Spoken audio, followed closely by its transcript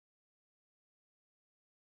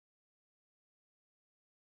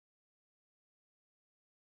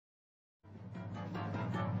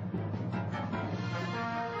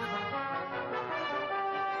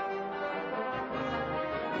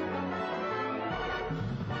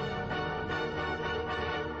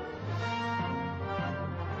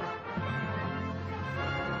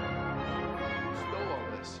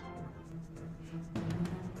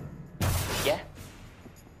Yeah?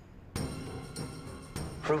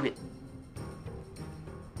 Prove it.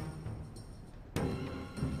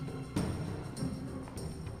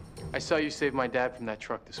 I saw you save my dad from that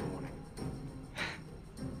truck this morning.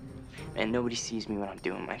 And nobody sees me when I'm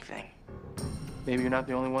doing my thing. Maybe you're not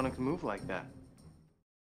the only one who can move like that.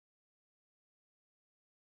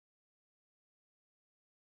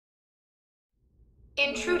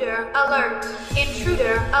 Intruder alert!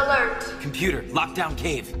 Intruder alert! Computer, lockdown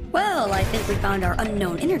cave. Well, I think we found our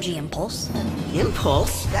unknown energy impulse.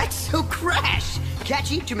 Impulse? That's so Crash!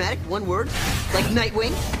 Catchy, dramatic, one word. Like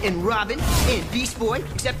Nightwing, and Robin, and Beast Boy,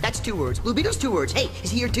 except that's 2 words. Blue Beetle's 2 words. Hey,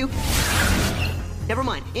 is he here too? Never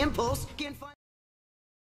mind. Impulse, can't find...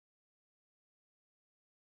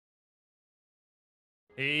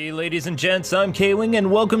 Hey ladies and gents, I'm K-Wing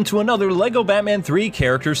and welcome to another LEGO Batman 3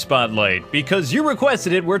 Character Spotlight. Because you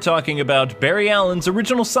requested it, we're talking about Barry Allen's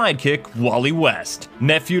original sidekick, Wally West.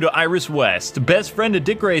 Nephew to Iris West, best friend to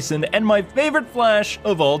Dick Grayson, and my favorite Flash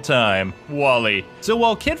of all time, Wally. So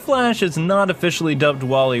while Kid Flash is not officially dubbed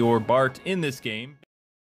Wally or Bart in this game,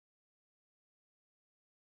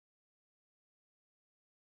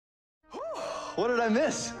 What did I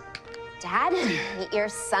miss? Dad, meet your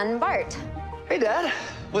son, Bart. Hey, Dad.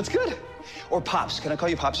 What's good? Or Pops. Can I call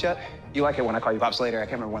you Pops yet? You like it when I call you Pops later. I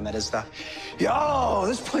can't remember when that is, though. Yo,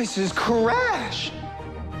 this place is crash.